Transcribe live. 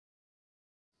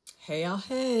Hey, oh,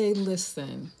 hey,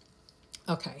 listen.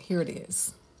 Okay, here it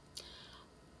is.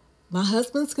 My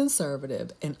husband's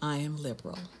conservative and I am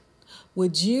liberal.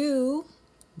 Would you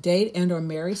date and or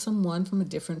marry someone from a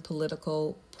different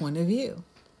political point of view?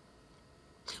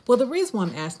 Well, the reason why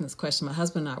I'm asking this question, my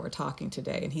husband and I were talking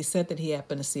today, and he said that he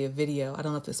happened to see a video, I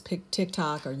don't know if it's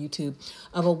TikTok or YouTube,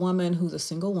 of a woman who's a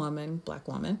single woman, black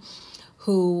woman,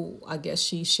 who I guess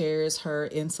she shares her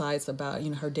insights about,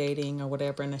 her dating or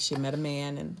whatever, and that she met a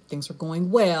man and things were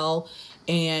going well,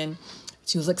 and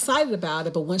she was excited about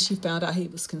it, but when she found out he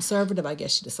was conservative, I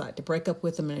guess she decided to break up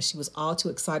with him, and she was all too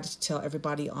excited to tell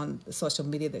everybody on social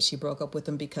media that she broke up with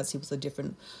him because he was a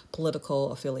different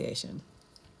political affiliation.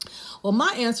 Well,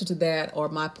 my answer to that, or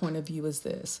my point of view, is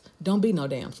this. Don't be no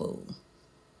damn fool.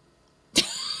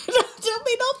 Don't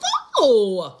be no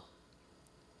fool.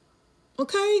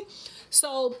 Okay?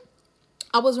 So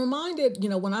I was reminded,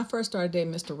 when I first started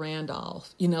dating Mr.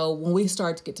 Randolph, when we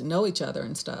started to get to know each other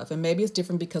and stuff, and maybe it's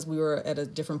different because we were at a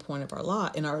different point of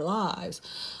in our lives,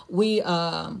 we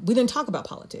didn't talk about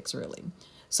politics, really.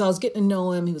 So I was getting to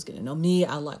know him. He was getting to know me.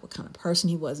 I liked what kind of person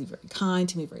he was. He was very kind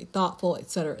to me, very thoughtful,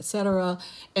 et cetera, et cetera.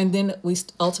 And then we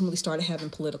ultimately started having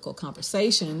political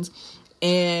conversations,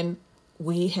 and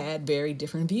we had very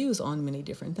different views on many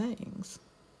different things.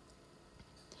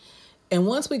 And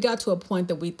once we got to a point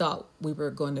that we thought we were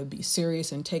going to be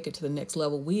serious and take it to the next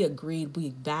level, we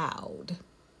vowed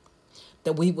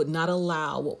that we would not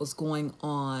allow what was going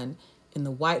on in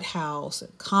the White House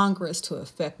and Congress to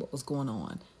affect what was going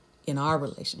on in our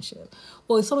relationship.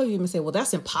 Well, some of you may say, well,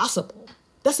 that's impossible.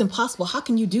 That's impossible. How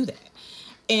can you do that?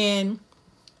 And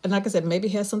like I said, maybe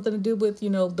it has something to do with,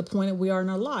 the point that we are in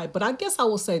our life. But I guess I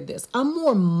will say this. I'm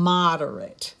more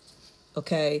moderate,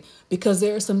 okay? Because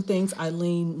there are some things I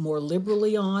lean more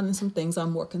liberally on and some things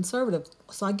I'm more conservative.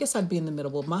 So I guess I'd be in the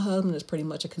middle. Well, my husband is pretty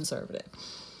much a conservative.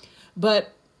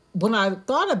 But when I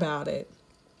thought about it,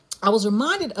 I was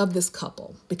reminded of this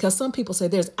couple because some people say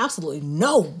there's absolutely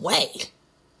no way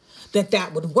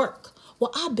that would work.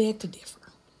 Well, I beg to differ.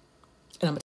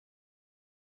 And if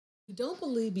you don't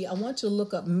believe me, I want you to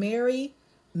look up Mary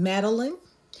Madeline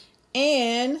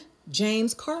and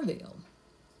James Carville.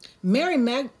 Mary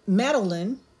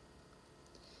Madeline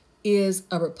is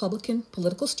a Republican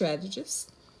political strategist,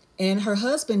 and her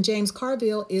husband, James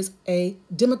Carville, is a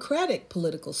Democratic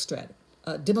political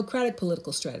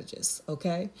strategist.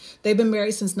 Okay? They've been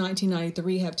married since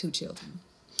 1993, have 2 children.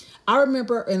 I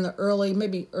remember in the early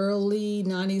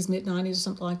 90s, mid 90s or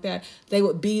something like that, they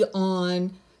would be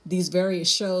on these various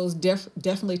shows,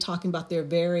 definitely talking about their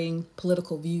varying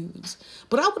political views.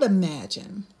 But I would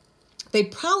imagine they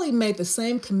probably made the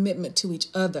same commitment to each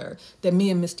other that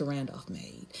me and Mr. Randolph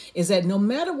made, is that no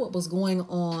matter what was going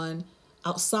on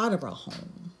outside of our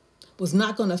home was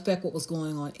not going to affect what was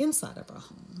going on inside of our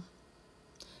home.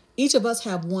 Each of us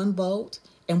have one vote,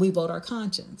 and we vote our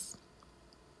conscience.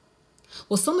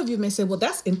 Well, some of you may say, well,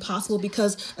 that's impossible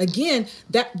because, again,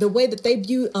 that the way that they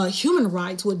view human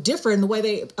rights would differ in the way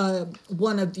they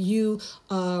want to view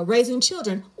raising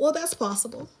children. Well, that's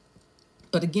possible.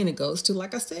 But again, it goes to,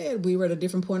 like I said, we were at a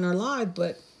different point in our life,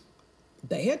 but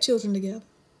they had children together.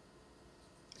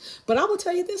 But I will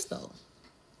tell you this, though.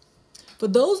 For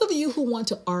those of you who want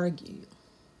to argue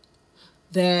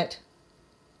that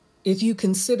if you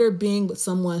consider being with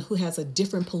someone who has a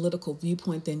different political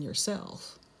viewpoint than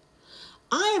yourself,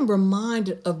 I am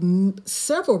reminded of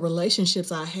several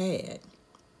relationships I had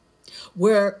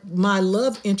where my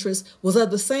love interest was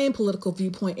of the same political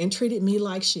viewpoint and treated me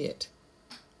like shit.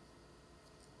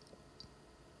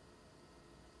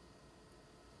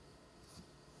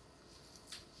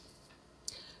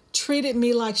 Treated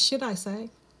me like shit, I say.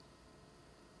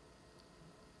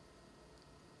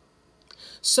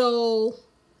 So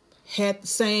had the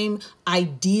same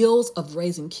ideals of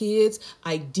raising kids,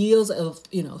 ideals of,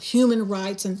 human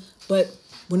rights, but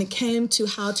when it came to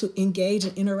how to engage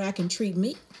and interact and treated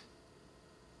me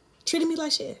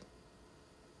like shit.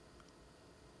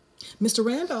 Mr.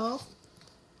 Randolph,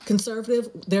 conservative,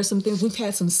 there's some things, we've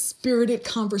had some spirited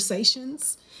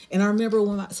conversations. And I remember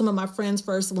when some of my friends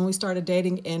when we started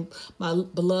dating, and my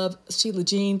beloved Sheila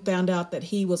Jean found out that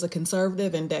he was a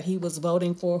conservative and that he was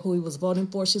voting for who he was voting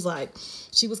for.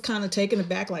 She was kind of taken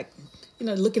aback, like,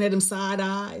 looking at him side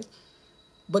eye,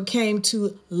 but came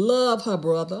to love her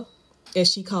brother, as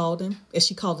she called him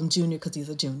Junior because he's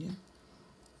a junior.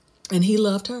 And he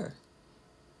loved her.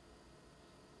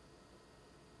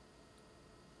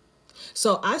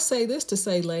 So I say this to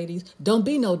say, ladies, don't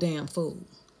be no damn fool.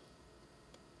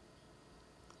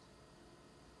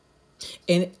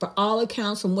 And for all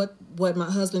accounts, from what my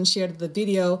husband shared in the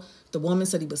video, the woman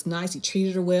said he was nice. He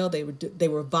treated her well. They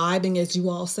were vibing, as you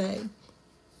all say.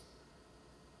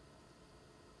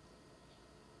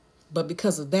 But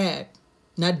because of that,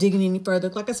 not digging any further,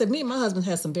 like I said, me and my husband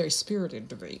had some very spirited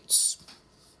debates.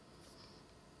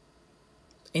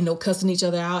 Ain't no cussing each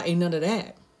other out, ain't none of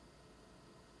that.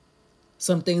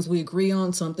 Some things we agree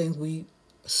on, some things we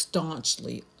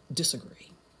staunchly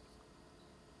disagree.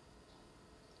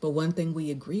 But one thing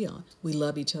we agree on, we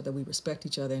love each other, we respect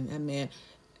each other, and man,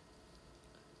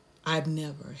 I've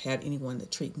never had anyone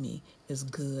that treat me as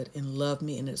good and love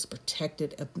me and is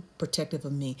protective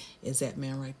of me as that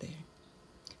man right there.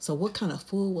 So what kind of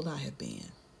fool would I have been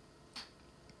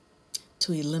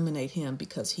to eliminate him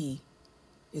because he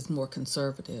is more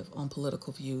conservative on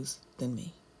political views than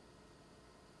me?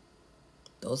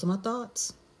 Those are my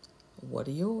thoughts. What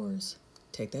are yours?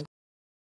 Take that.